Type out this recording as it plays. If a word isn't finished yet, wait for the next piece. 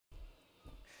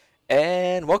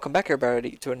And welcome back,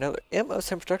 everybody, to another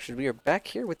MO7 production. We are back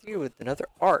here with you with another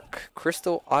arc,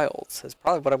 Crystal Isles. That's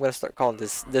probably what I'm going to start calling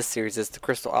this series, is the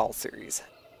Crystal Isles series.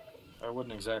 I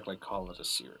wouldn't exactly call it a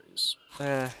series.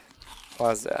 Why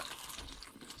is that?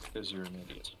 Because you're an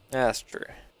idiot. That's true.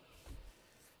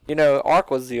 You know,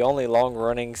 Arc was the only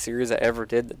long-running series I ever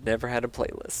did that never had a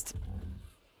playlist.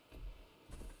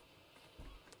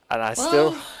 And I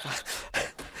still...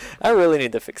 I really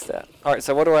need to fix that. Alright,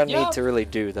 so what do I need to really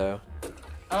do, though?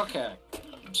 Okay.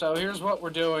 So here's what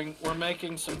we're doing. We're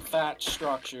making some thatch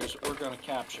structures. We're going to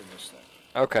capture this thing.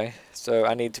 Okay, so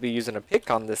I need to be using a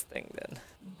pick on this thing, then.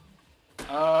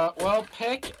 Well,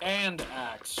 pick and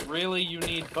axe. Really, you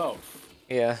need both.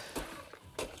 Yeah.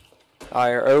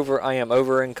 I am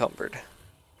over encumbered.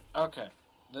 Okay.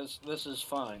 This is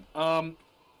fine.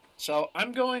 So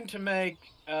I'm going to make,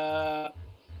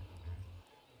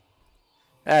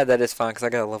 that is fine, because I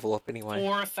gotta level up anyway.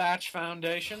 4 thatch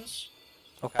foundations.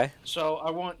 Okay. So I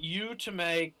want you to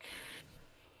make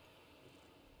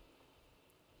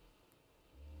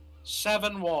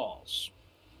 7 walls.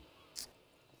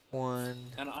 1.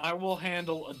 And I will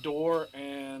handle a door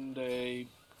and a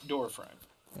door frame.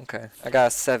 Okay. I got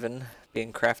a 7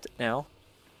 being crafted now.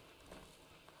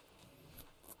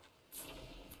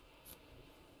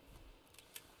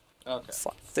 Okay.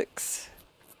 Slot 6.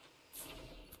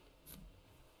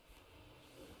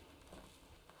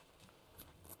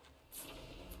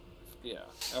 Yeah,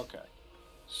 okay.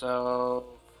 So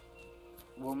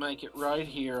we'll make it right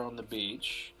here on the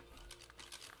beach.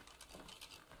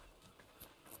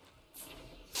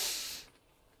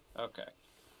 Okay.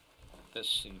 This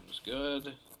seems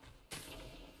good.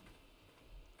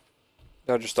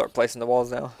 Do I just start placing the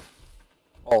walls now?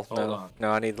 Oh, Hold on. No,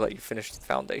 I need to let you finish the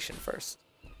foundation first.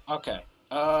 Okay.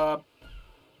 I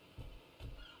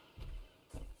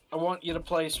want you to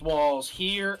place walls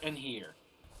here and here.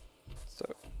 So,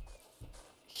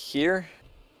 here?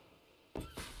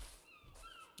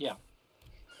 Yeah.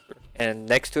 And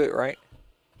next to it, right?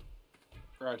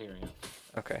 Right here, yeah.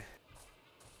 Okay.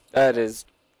 That is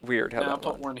weird how now that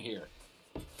put went. one here.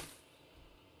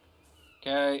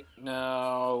 Okay,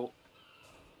 now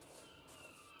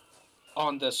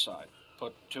on this side.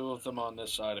 Put 2 of them on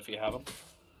this side if you have them.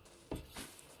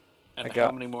 And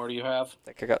how many more do you have? I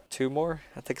think I got 2 more,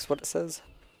 I think is what it says.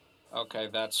 Okay,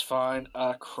 that's fine.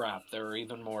 Crap, there are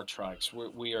even more trikes.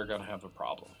 We are going to have a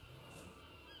problem.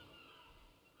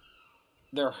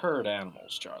 They're herd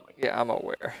animals, Charlie. Yeah, I'm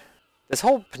aware. This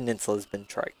whole peninsula has been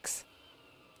trikes.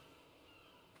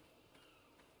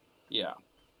 Yeah.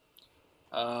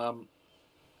 So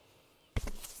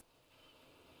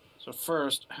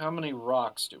first, how many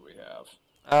rocks do we have?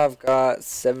 I've got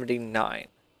 79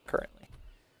 currently.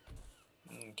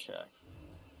 Okay.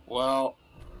 Well,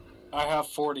 I have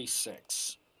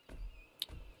 46.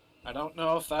 I don't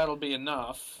know if that'll be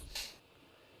enough.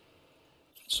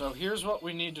 So here's what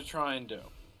we need to try and do.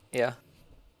 Yeah.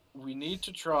 We need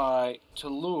to try to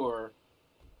lure...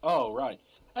 Oh, right.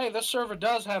 Hey, this server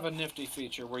does have a nifty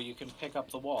feature where you can pick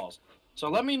up the walls. So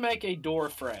let me make a door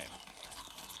frame.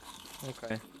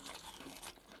 Okay.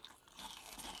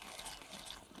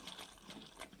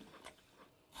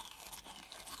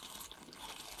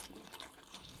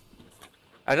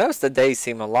 I noticed the days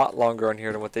seem a lot longer on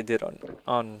here than what they did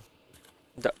on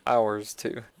the hours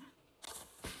too.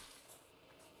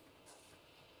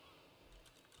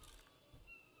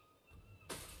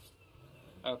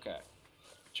 Okay.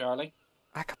 Charlie?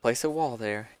 I could place a wall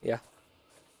there, yeah.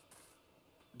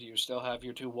 Do you still have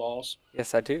your 2 walls?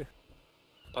 Yes, I do.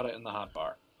 Put it in the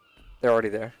hotbar. They're already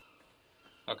there.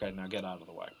 Okay, now get out of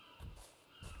the way.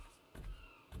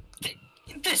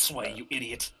 This way, you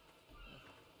idiot!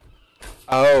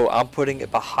 Oh, I'm putting it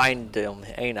behind them,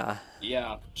 ain't I?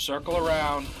 Yeah, circle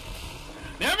around.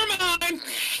 Never mind!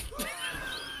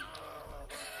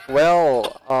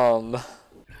 Well,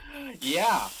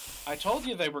 Yeah, I told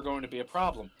you they were going to be a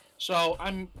problem. So,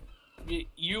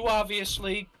 you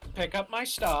obviously pick up my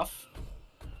stuff.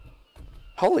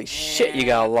 Holy shit, you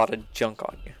got a lot of junk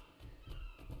on you.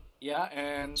 Yeah,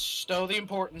 and stow the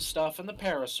important stuff in the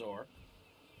parasaur.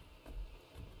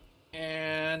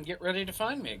 And get ready to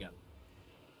find me again.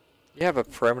 You have a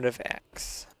primitive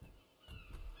axe.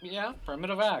 Yeah,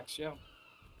 primitive axe, yeah.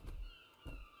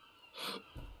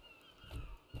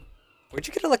 Where'd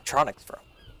you get electronics from?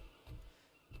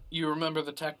 You remember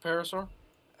the tech parasaur?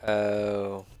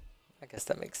 Oh, I guess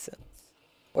that makes sense.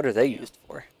 What are they used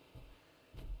for?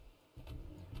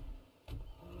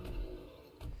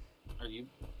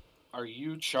 Are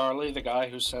you Charlie, the guy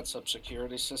who sets up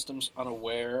security systems,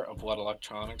 unaware of what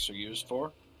electronics are used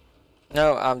for?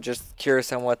 No, I'm just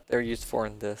curious on what they're used for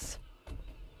in this.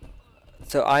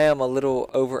 So I am a little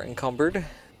over encumbered.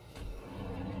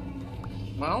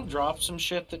 Well, drop some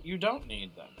shit that you don't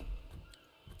need then.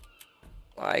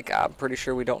 Like, I'm pretty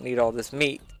sure we don't need all this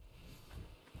meat.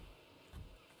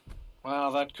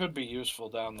 Well, that could be useful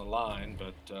down the line,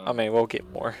 but... I mean, we'll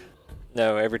get more.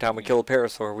 No, every time we kill a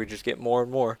parasaur, we just get more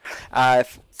and more.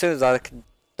 As soon as I can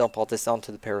dump all this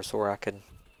onto the parasaur, I can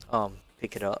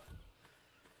pick it up.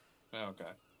 Okay.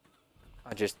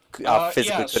 I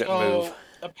physically couldn't move.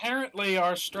 Apparently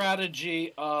our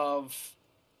strategy of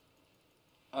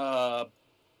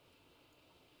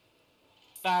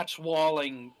thatch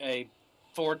walling a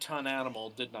 4-ton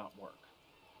animal did not work.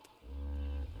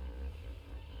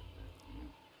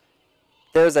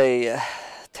 There's a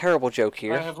terrible joke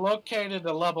here. I have located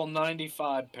a level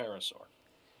 95 parasaur.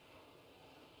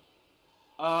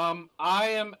 I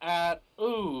am at...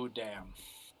 Ooh, damn.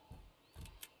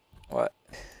 What?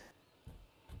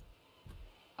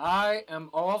 I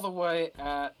am all the way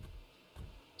at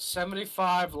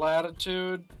 75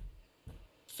 latitude,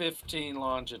 15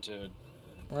 longitude.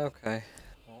 Okay.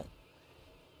 Well.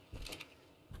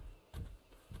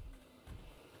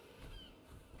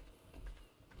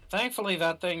 Thankfully,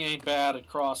 that thing ain't bad at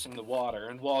crossing the water,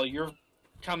 and while you're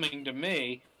coming to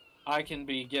me, I can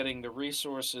be getting the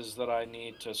resources that I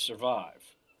need to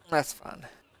survive. That's fine.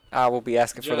 I will be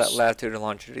asking for that latitude and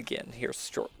longitude again here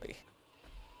shortly.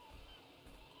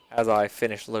 As I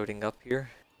finish loading up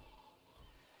here.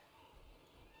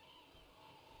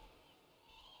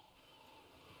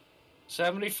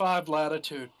 "75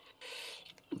 latitude,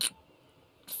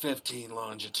 15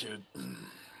 longitude."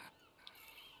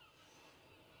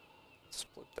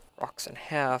 Split the rocks in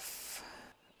half.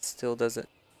 Still doesn't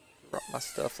drop my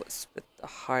stuff. Let's split the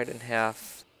hide in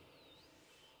half.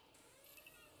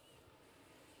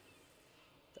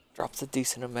 That drops a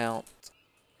decent amount.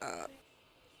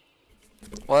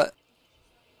 What?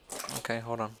 Okay,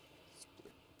 hold on.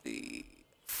 Split the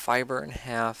fiber in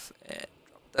half and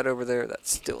drop that over there.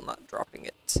 That's still not dropping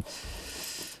it.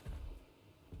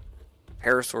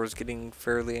 Parasaur is getting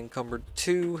fairly encumbered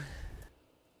too.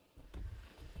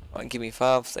 Give me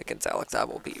 5 seconds, Alex. I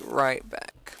will be right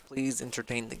back. Please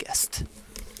entertain the guest.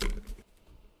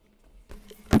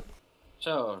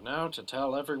 So, now to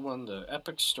tell everyone the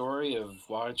epic story of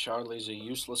why Charlie's a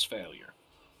useless failure.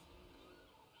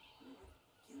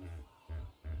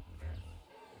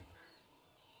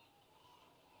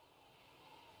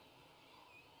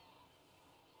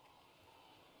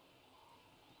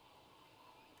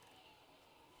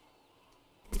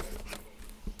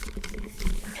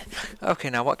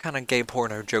 Okay, now what kind of gay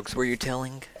porno jokes were you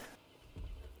telling?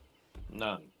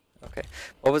 None. Okay.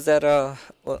 What was that,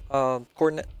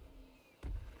 coordinate?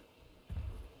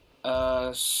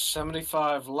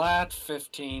 75 lat,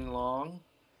 15 long.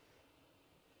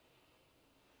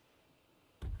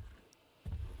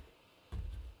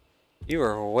 You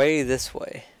are way this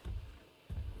way.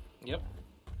 Yep.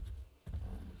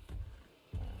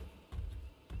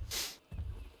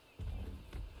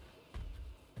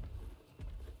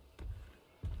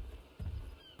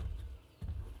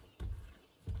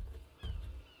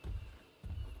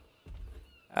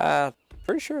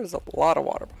 Pretty sure there's a lot of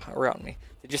water around me.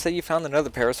 Did you say you found another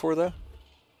parasaur, though?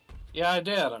 Yeah, I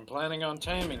did. I'm planning on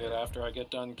taming it after I get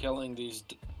done killing these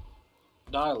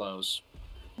dilos.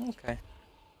 Okay.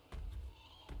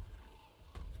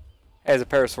 Hey, there's a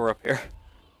parasaur up here.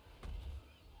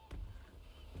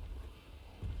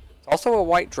 There's also a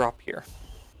white drop here.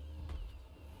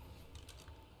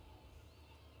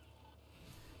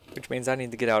 Which means I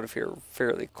need to get out of here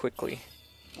fairly quickly.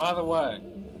 By the way,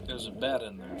 there's a bed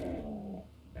in there.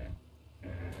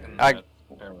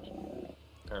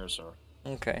 Parasaur.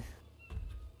 Okay.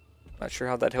 Not sure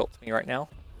how that helps me right now.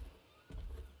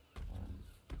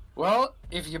 Well,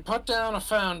 if you put down a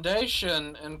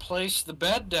foundation and place the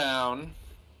bed down,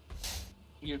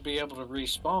 you'd be able to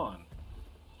respawn.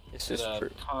 This is true. At a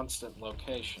constant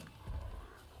location.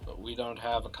 But we don't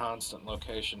have a constant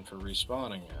location for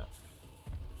respawning yet.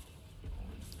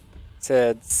 It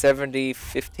said 70,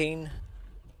 15?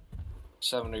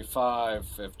 75,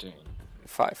 15.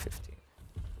 5, 15.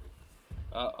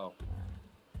 Uh-oh.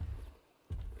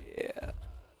 Yeah.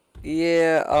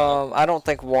 Yeah, I don't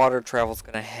think water travel's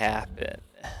gonna happen.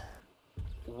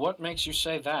 What makes you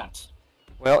say that?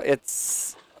 Well,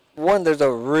 it's... One, there's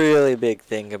a really big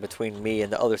thing in between me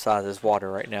and the other side of this water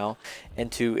right now.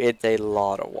 And two, it's a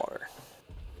lot of water.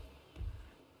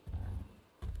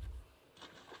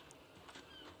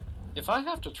 If I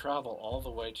have to travel all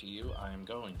the way to you, I am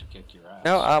going to kick your ass.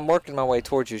 No, I'm working my way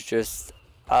towards you, just...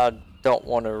 I don't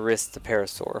want to risk the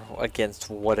parasaur against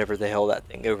whatever the hell that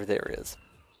thing over there is.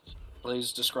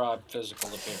 Please describe physical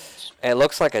appearance. It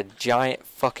looks like a giant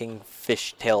fucking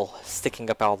fish tail sticking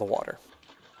up out of the water.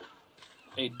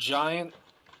 A giant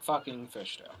fucking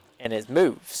fishtail. And it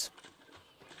moves.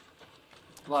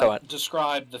 Like,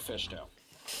 describe the fishtail.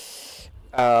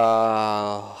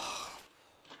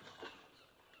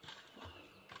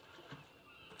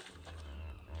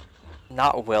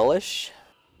 Not wellish.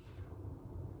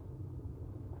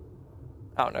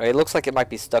 I don't know. It looks like it might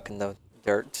be stuck in the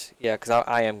dirt. Yeah, because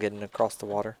I am getting across the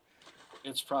water.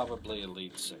 It's probably a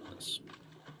lead sickness.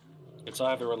 It's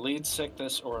either a lead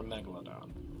sickness or a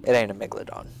megalodon. It ain't a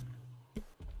megalodon.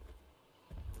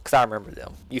 Because I remember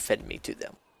them. You fed me to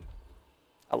them.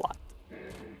 A lot.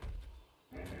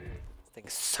 This thing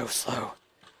is so slow.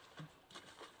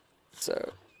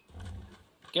 So.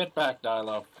 Get back,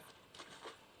 Dilo.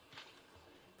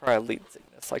 Probably a lead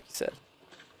sickness, like you said.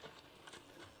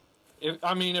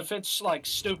 If it's like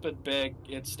stupid big,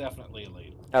 it's definitely a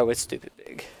lead. Oh, it's stupid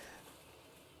big.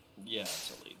 Yeah,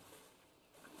 it's a lead.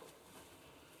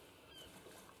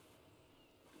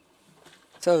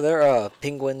 So there are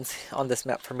penguins on this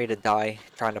map for me to die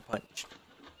trying to punch.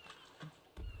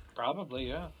 Probably,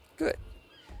 yeah. Good.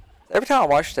 Every time I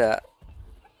watch that,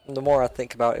 the more I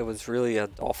think about it was really a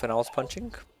dolphin I was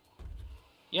punching.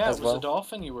 Yeah, it was a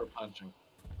dolphin you were punching.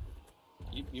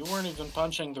 You weren't even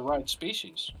punching the right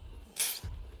species.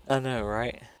 I know,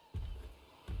 right?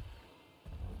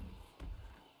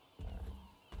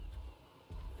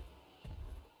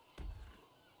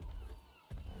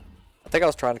 I think I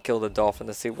was trying to kill the dolphin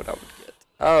to see what I would get.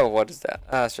 Oh, what is that?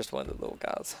 Ah, it's just one of the little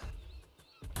guys.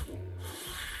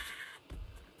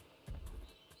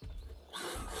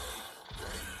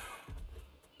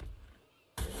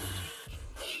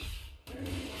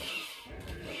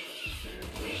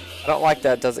 I don't like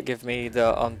that. Does it give me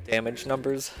the damage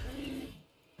numbers?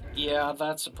 Yeah,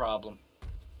 that's a problem.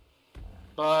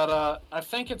 But I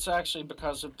think it's actually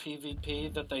because of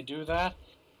PvP that they do that.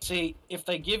 See, if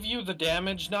they give you the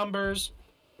damage numbers,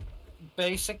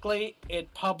 basically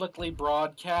it publicly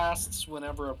broadcasts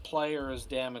whenever a player is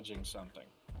damaging something.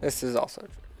 This is also true.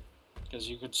 Because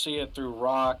you could see it through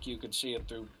rock, you could see it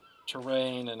through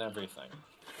terrain and everything.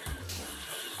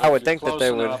 I would think that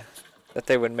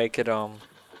they would make it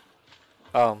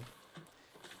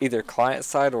either client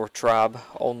side or tribe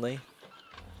only.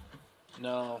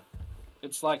 No.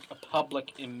 It's like a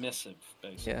public emissive,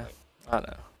 basically. Yeah, I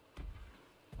know.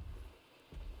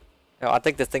 No, I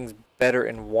think this thing's better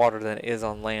in water than it is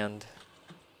on land.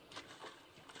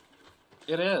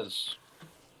 It is.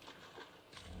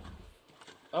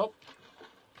 Oh,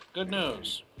 good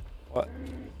news. What?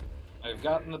 I've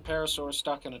gotten the parasaur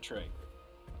stuck in a tree.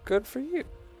 Good for you.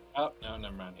 Oh, no,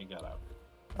 never mind. He got out.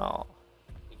 Oh.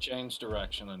 He changed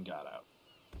direction and got out.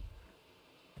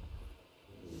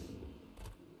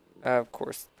 Of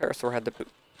course, parasaur had to poop.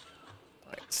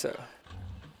 Alright, so.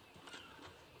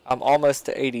 I'm almost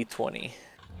to 80-20.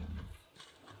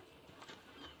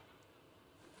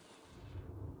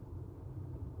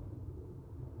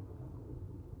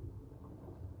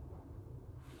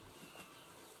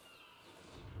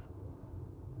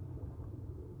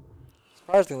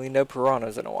 Surprisingly, no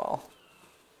piranhas in a while.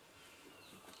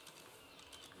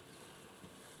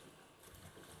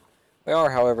 We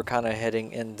are, however, kind of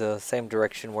heading in the same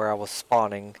direction where I was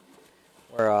spawning,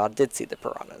 where I did see the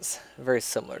piranhas. Very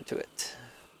similar to it.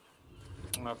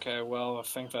 Okay, well, I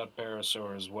think that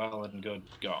parasaur is well and good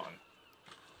gone.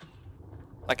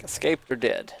 Like escaped or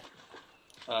dead?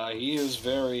 He is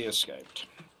very escaped.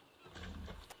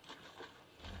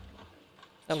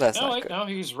 And that's no, not wait, good. no,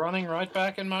 he's running right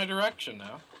back in my direction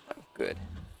now. Oh, good.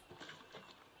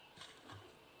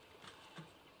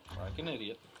 Like an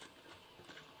idiot.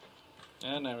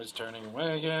 And now he's turning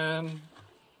away again.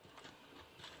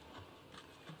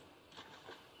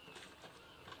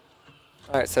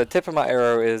 Alright, so the tip of my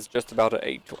arrow is just about an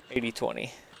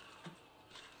 80-20.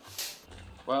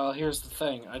 Well, here's the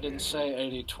thing. I didn't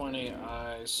say 80-20.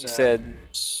 I You said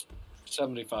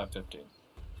 75-15.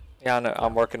 Yeah, I know.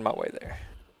 I'm working my way there.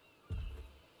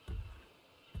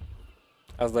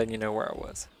 I was letting you know where I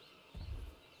was.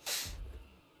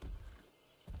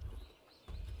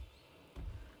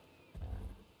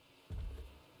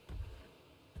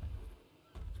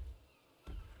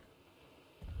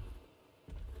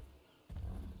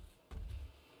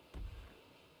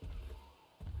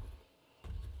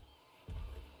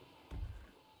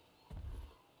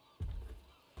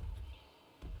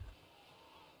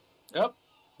 Yep,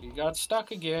 he got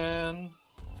stuck again.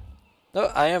 No,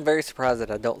 I am very surprised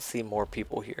that I don't see more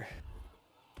people here.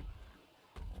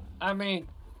 I mean,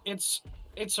 it's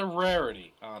a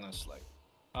rarity, honestly.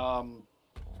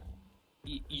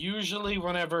 Usually,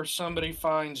 whenever somebody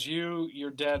finds you,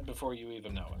 you're dead before you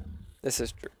even know it. This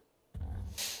is true.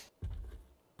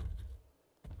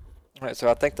 Alright, so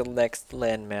I think the next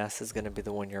landmass is going to be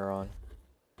the one you're on.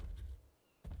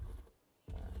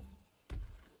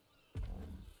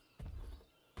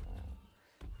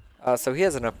 So he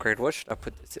has an upgrade. What should I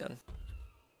put this in?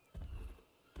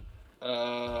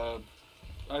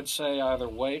 I'd say either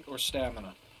weight or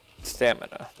stamina.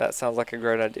 Stamina. That sounds like a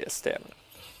great idea, stamina.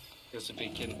 Because if he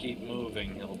can keep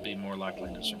moving, he'll be more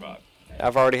likely to survive.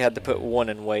 I've already had to put one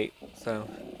in weight, so...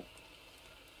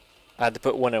 I had to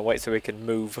put one in weight so he could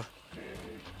move.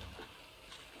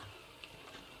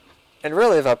 And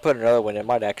really, if I put another one, it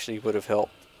might actually would have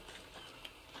helped.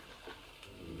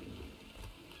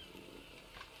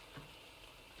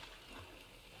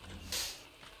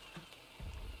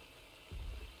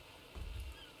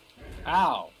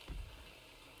 Ow!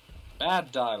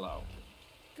 Bad Dilo.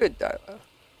 Good Dilo.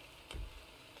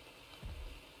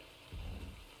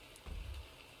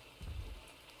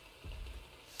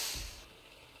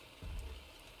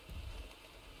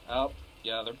 Oh,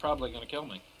 yeah, they're probably gonna kill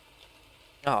me.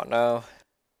 Oh no.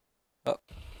 Oh,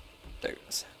 there it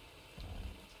is.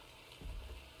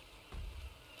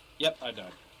 Yep, I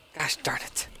died. Gosh darn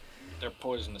it. Their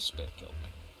poisonous spit killed me.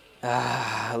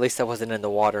 At least I wasn't in the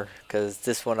water, because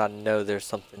this one I know there's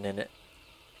something in it.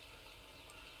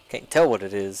 Can't tell what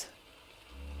it is.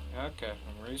 Okay,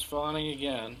 I'm respawning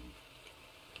again.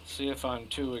 See if I'm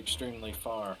too extremely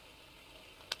far.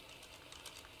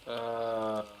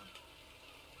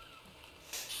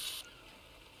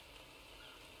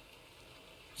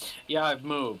 Yeah, I've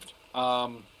moved.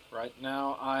 Right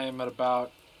now I am at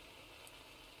about,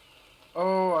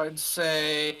 I'd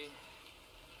say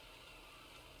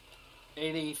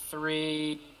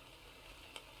 83,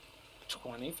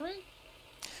 23?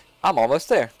 I'm almost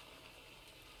there.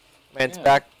 Man, it's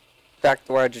back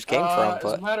to where I just came from, As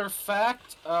but... a matter of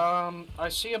fact, I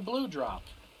see a blue drop.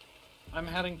 I'm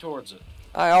heading towards it.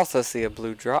 I also see a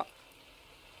blue drop.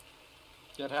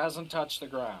 It hasn't touched the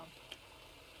ground.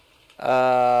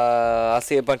 I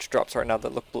see a bunch of drops right now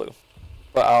that look blue.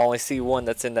 But I only see one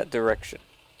that's in that direction.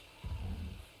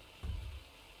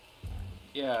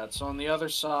 Yeah, it's on the other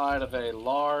side of a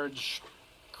large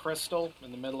crystal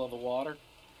in the middle of the water.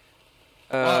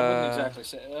 Well, I wouldn't exactly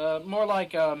say. More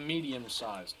like a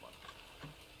medium-sized one.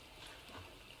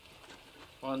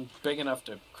 One big enough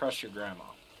to crush your grandma.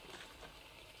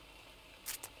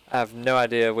 I have no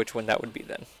idea which one that would be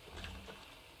then.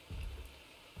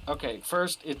 Okay,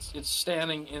 first, it's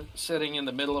sitting in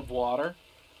the middle of water.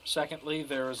 Secondly,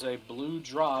 there is a blue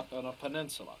drop on a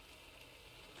peninsula.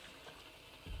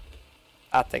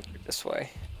 I think you're this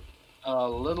way. A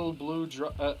little blue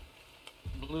drop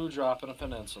on a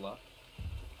peninsula.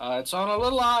 It's on a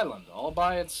little island all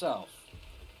by itself.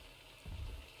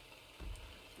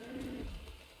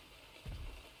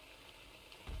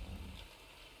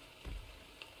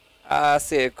 I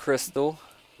see a crystal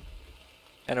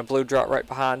and a blue drop right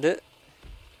behind it.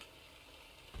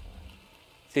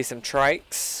 See some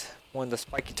trikes, one of the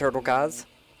spiky turtle guys.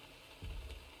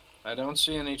 I don't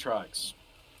see any trikes.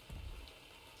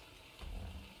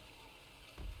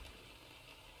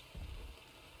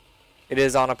 It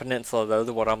is on a peninsula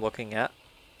though, what I'm looking at.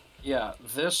 Yeah,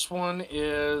 this one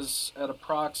is at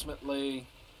approximately,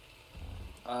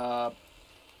 it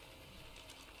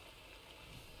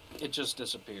just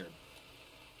disappeared.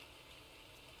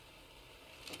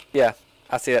 Yeah,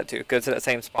 I see that too. Goes to that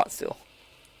same spot still.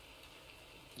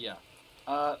 Yeah.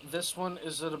 This one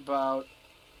is at about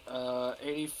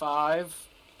 85,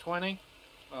 20.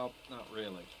 Well, not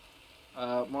really.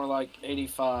 More like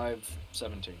 85,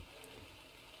 17.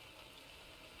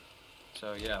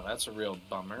 So yeah, that's a real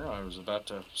bummer. I was about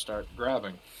to start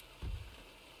grabbing.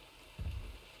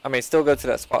 I mean, still go to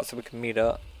that spot so we can meet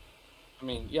up. I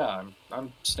mean, yeah,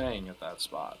 I'm staying at that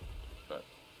spot. But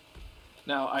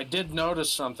now I did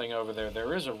notice something over there.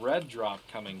 There is a red drop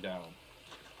coming down.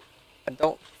 I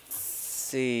don't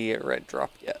see a red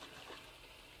drop yet.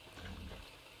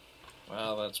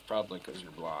 Well, that's probably because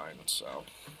you're blind, so...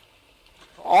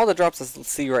 All the drops I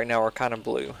see right now are kind of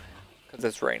blue, because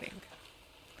it's raining.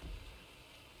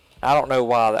 I don't know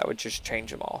why that would just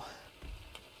change them all.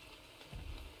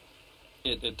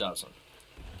 It doesn't.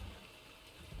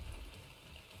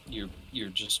 You're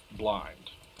just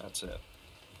blind. That's it.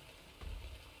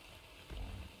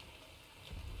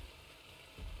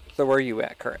 So where are you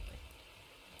at currently?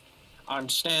 I'm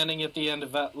standing at the end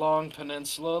of that long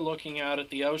peninsula looking out at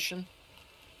the ocean.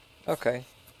 Okay.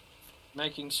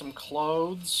 Making some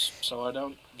clothes so I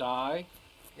don't die.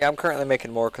 Yeah, I'm currently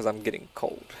making more because I'm getting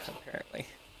cold, apparently.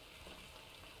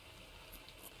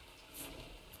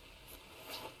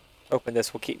 Hoping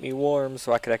this will keep me warm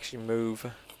so I could actually move.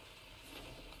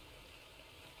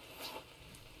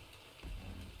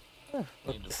 Oh,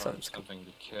 look, Need to the find sun's cool. something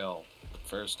to kill. But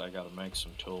first, I gotta make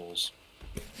some tools.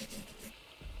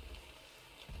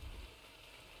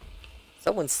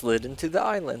 Someone slid into the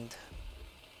island.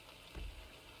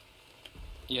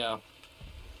 Yeah.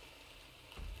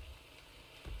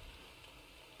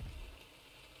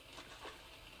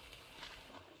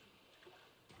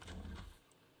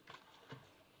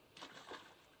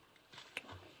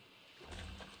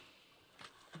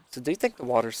 So do you think the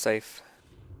water's safe?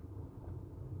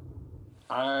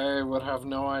 I would have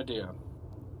no idea.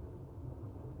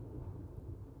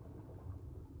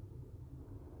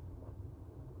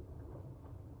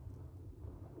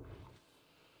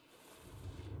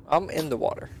 I'm in the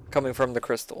water, coming from the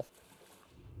crystal.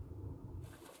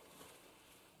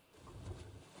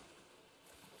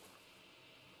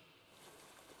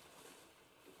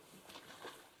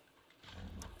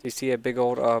 Do you see a big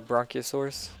old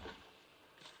Bronchiosaurus?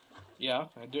 Yeah,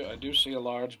 I do. I do see a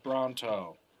large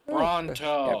Bronto. Oh,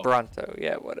 Bronto. yeah, Bronto.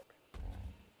 Yeah, whatever.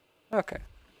 Okay,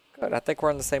 good. I think we're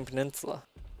on the same peninsula.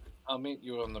 I'll meet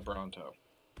you on the Bronto.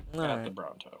 At the Alright.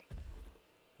 Bronto.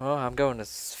 Well, I'm going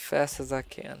as fast as I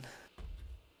can.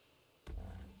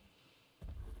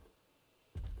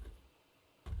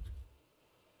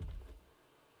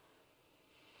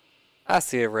 I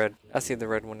see a red. I see the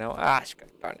red one now. Ah,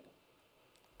 darn it.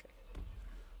 Okay.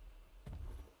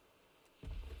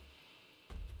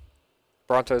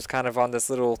 Bronto's kind of on this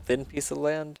little thin piece of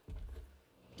land.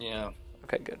 Yeah.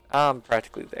 Okay, good. I'm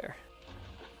practically there.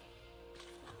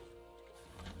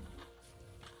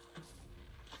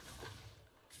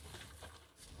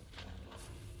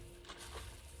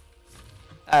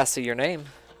 I see your name.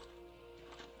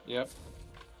 Yep.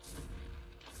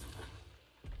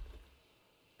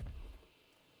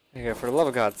 There you go. For the love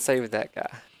of God, save that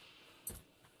guy.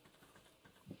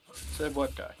 Save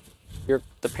what guy? You're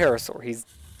the parasaur. He's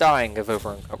dying of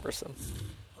over-encumbersome.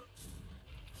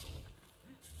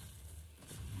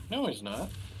 No, he's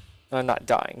not. No, not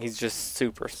dying. He's just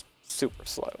super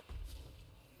slow.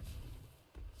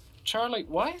 Charlie,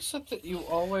 why is it that you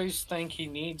always think he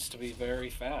needs to be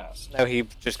very fast? No, he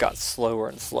just got slower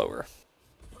and slower.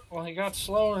 Well, he got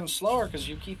slower and slower because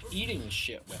you keep eating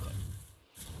shit with him.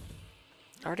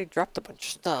 I already dropped a bunch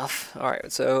of stuff.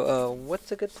 Alright, so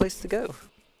what's a good place to go?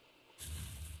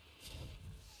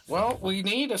 Well, we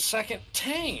need a second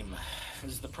tame,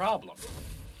 is the problem.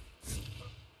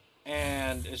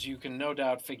 And as you can no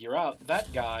doubt figure out,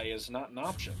 that guy is not an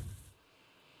option.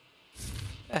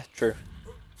 True.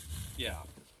 Yeah,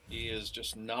 he is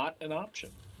just not an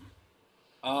option.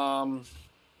 How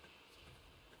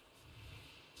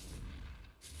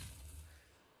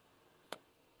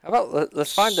about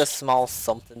let's find a small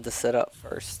something to set up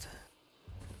first,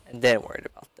 and then worry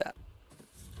about that.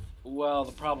 Well,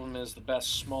 the problem is the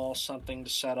best small something to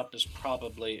set up is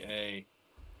probably a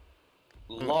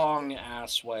long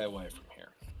ass way away from here.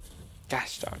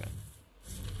 Gosh darn it.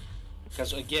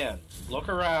 Because again, look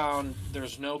around,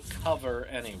 there's no cover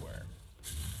anywhere.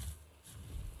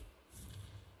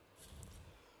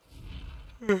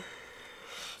 Let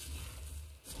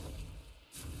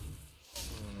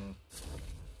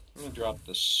me drop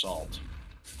this salt.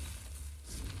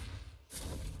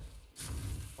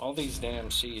 All these damn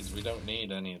seeds, we don't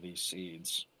need any of these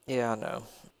seeds. Yeah, I know.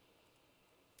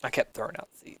 I kept throwing out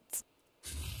seeds.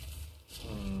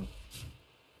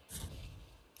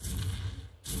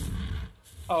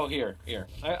 Oh, here.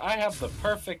 I have the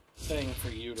perfect thing for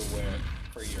you to wear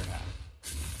for your hat.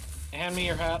 Hand me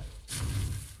your hat.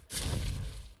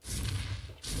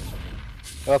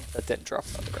 Oh, that didn't drop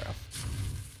on the ground.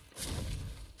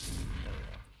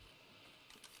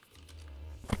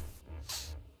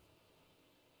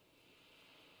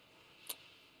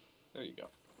 There you go.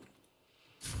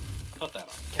 Put that on.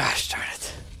 Gosh darn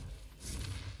it.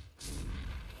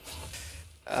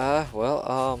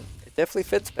 Well, it definitely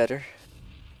fits better.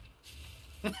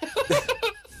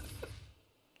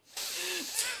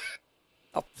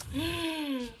 Oh.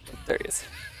 There he is.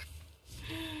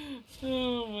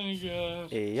 Oh my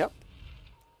god. Yep.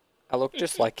 I look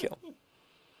just like him.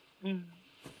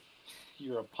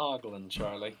 You're a poglin,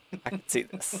 Charlie. I can see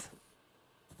this.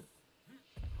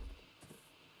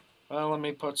 Well, let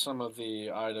me put some of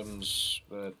the items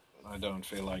that I don't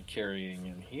feel like carrying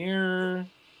in here.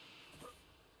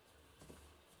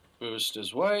 Boost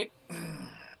his weight.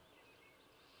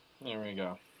 There we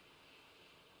go.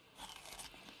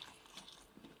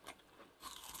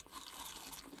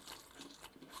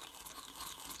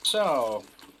 So,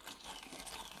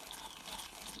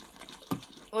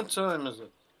 what time is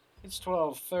it? It's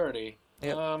 12:30.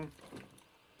 Yep.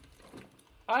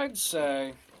 I'd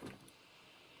say...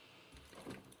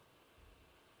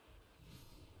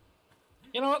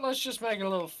 You know what? Let's just make a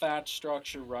little thatch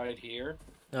structure right here.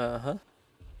 Uh-huh.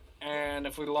 And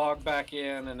if we log back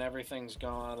in and everything's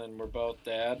gone and we're both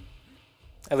dead...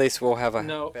 At least we'll have a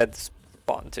No. bed to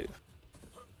spawn to.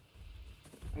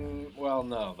 Well,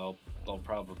 no. They'll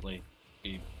probably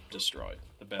be destroyed.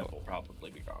 The bed will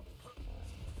probably be gone.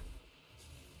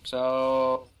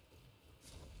 So...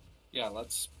 Yeah,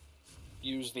 let's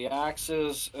use the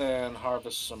axes and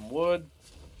harvest some wood.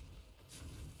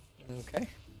 Okay.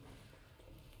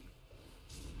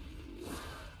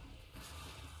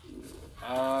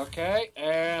 Okay,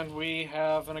 and we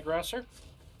have an aggressor.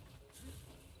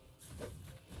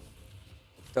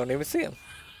 Don't even see him.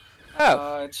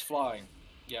 Oh. It's flying.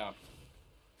 Yeah.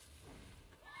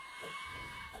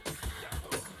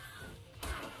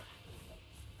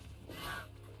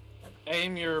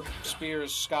 Aim your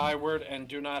spears skyward and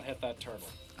do not hit that turtle.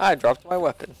 I dropped my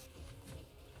weapon.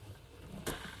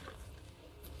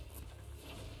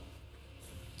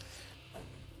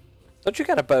 Don't you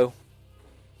got a bow?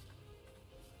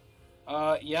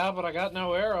 Yeah, but I got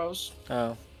no arrows.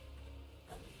 Oh.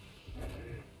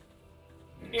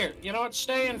 Here, you know what?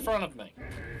 Stay in front of me.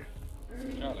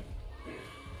 Charlie.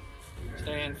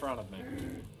 Stay in front of me.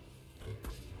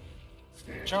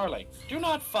 Charlie, do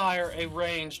not fire a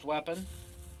ranged weapon.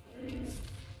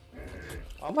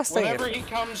 Why am I saying Whenever it? he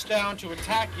comes down to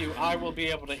attack you, I will be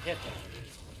able to hit him.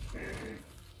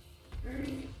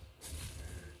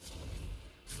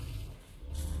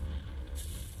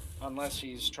 Unless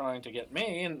he's trying to get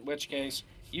me, in which case,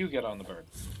 you get on the bird.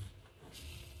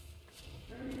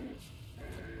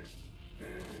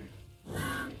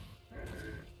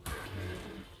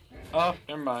 Oh,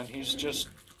 never mind. He's just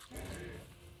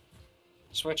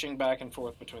switching back and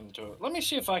forth between the two. Let me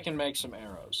see if I can make some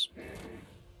arrows.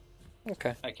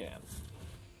 Okay. I can.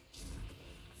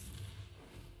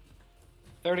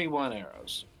 31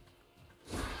 arrows.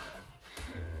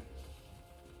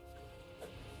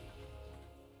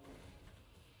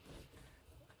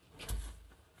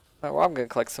 Alright, well, I'm gonna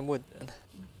collect some wood then.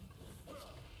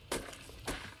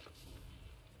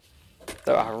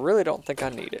 Though I really don't think I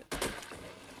need it.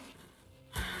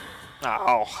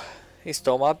 Oh, he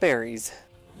stole my berries.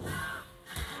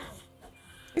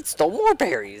 He stole more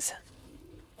berries.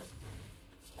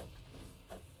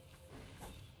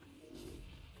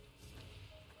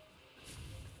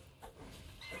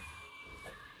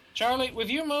 Charlie, with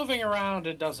you moving around,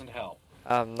 it doesn't help.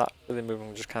 I'm not really moving,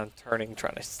 I'm just kind of turning,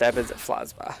 trying to stab as it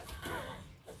flies by.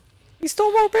 He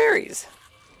stole more berries.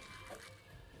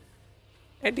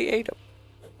 And he ate them.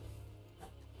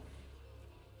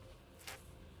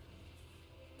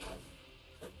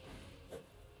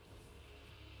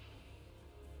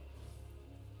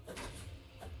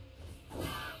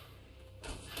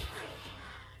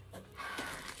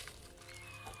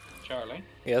 Charlie?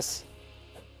 Yes?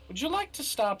 Would you like to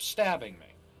stop stabbing me?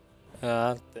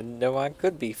 Didn't know I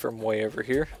could be from way over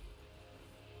here.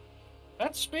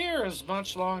 That spear is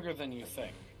much longer than you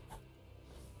think.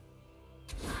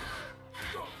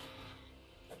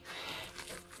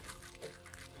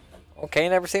 Okay,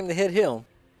 never seemed to hit him.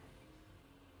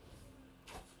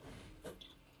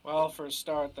 Well, for a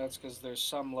start, that's because there's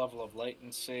some level of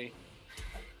latency.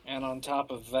 And on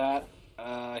top of that,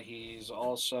 he's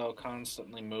also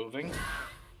constantly moving.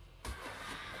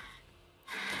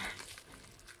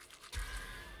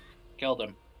 Killed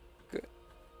him. Good.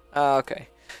 Okay.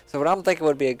 So what I'm thinking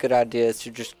would be a good idea is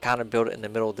to just kind of build it in the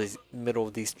middle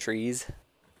of these trees.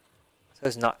 So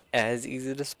it's not as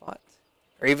easy to spot.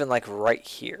 Or even like right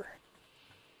here.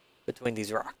 Between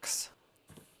these rocks.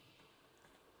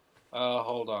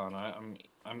 Hold on.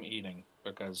 I'm eating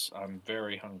because I'm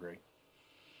very hungry.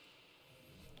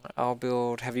 I'll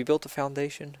build... Have you built a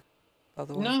foundation, by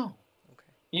the way? No. Okay.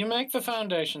 You make the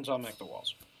foundations, I'll make the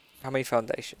walls. How many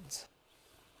foundations?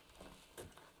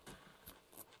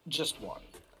 Just one.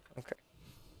 Okay.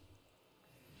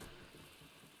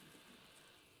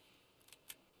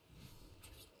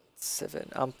 Seven.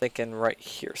 I'm thinking right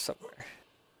here somewhere.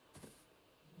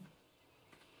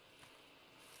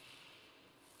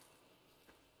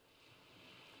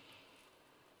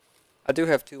 I do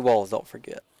have 2 walls, don't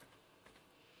forget.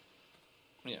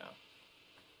 Yeah.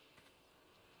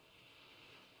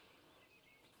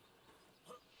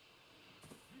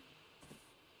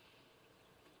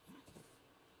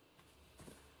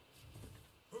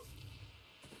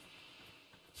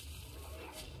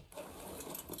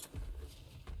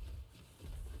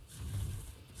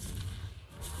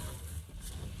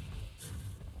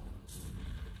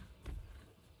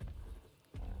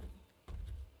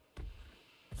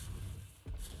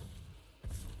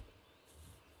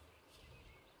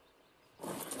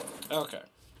 Okay.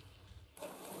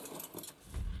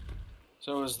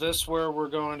 So is this where we're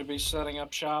going to be setting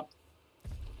up shop?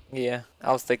 Yeah,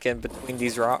 I was thinking between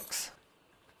these rocks.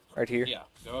 Right here. Yeah,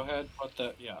 go ahead,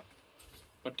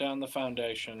 put down the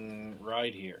foundation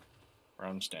right here, where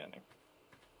I'm standing.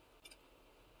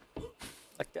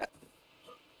 Like that.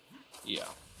 Yeah,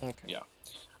 Okay. yeah.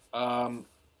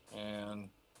 And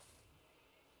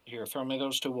here, throw me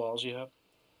those 2 walls you have.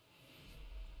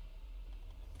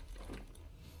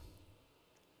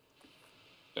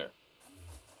 There.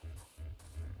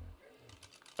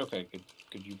 Okay,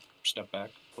 could you step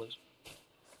back, please?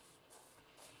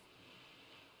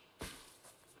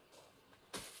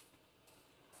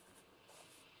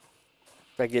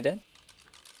 Did I get in?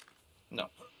 No.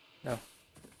 No.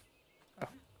 Oh.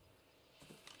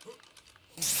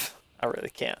 I really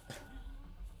can't.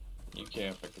 You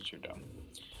can't because you're done.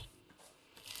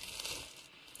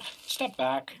 Step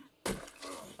back.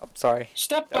 I'm sorry.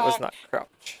 Step That was back. not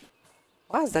crouch.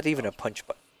 Why is that even a punch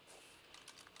button?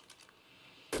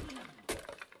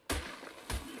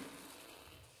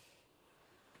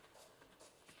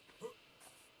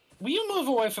 Will you move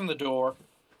away from the door?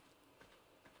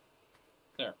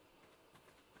 There.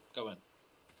 Go in.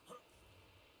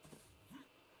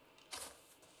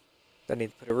 Do I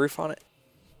need to put a roof on it?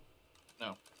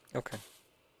 No. Okay.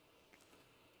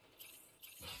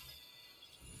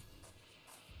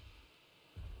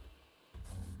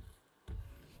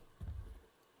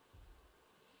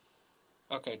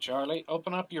 Okay, Charlie,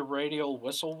 open up your radial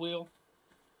whistle wheel.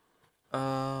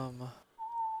 Not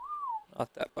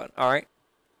that button. All right.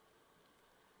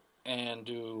 And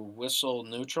do whistle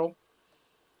neutral.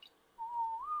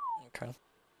 Okay.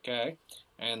 Okay.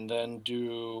 And then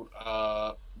do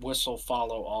whistle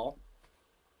follow all.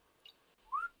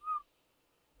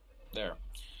 There.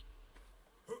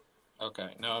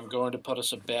 Okay, now I'm going to put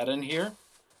us a bed in here.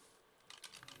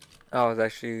 I was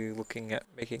actually looking at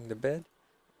making the bed.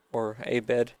 Or a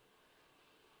bed.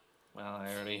 Well, I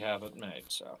already have it made,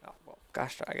 so. Oh, well,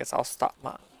 gosh, I guess I'll stop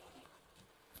mine.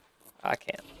 I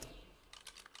can't.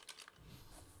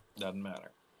 Doesn't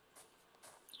matter.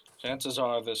 Chances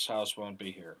are this house won't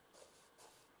be here.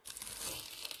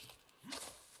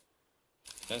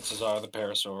 Chances are the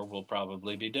parasaur will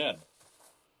probably be dead.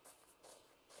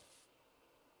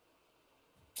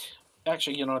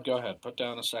 Actually, you know what? Go ahead. Put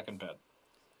down a second bed.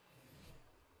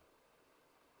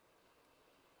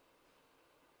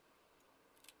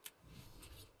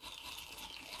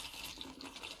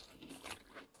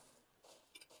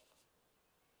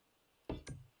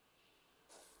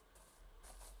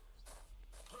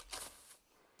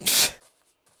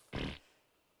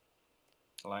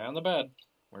 Lie on the bed.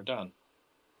 We're done.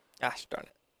 Gosh darn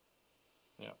it.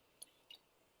 Yeah.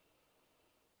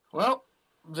 Well,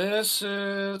 this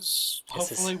is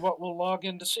hopefully what we'll log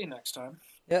in to see next time.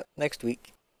 Yep, next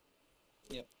week.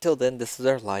 Yep. Till then, this is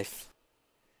our life.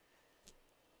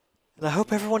 And I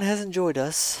hope everyone has enjoyed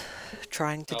us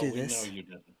trying to do this. We know you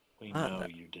didn't. We know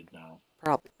you did not.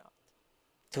 Probably not.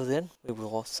 Till then, we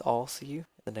will all see you in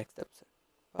the next episode.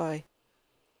 Bye.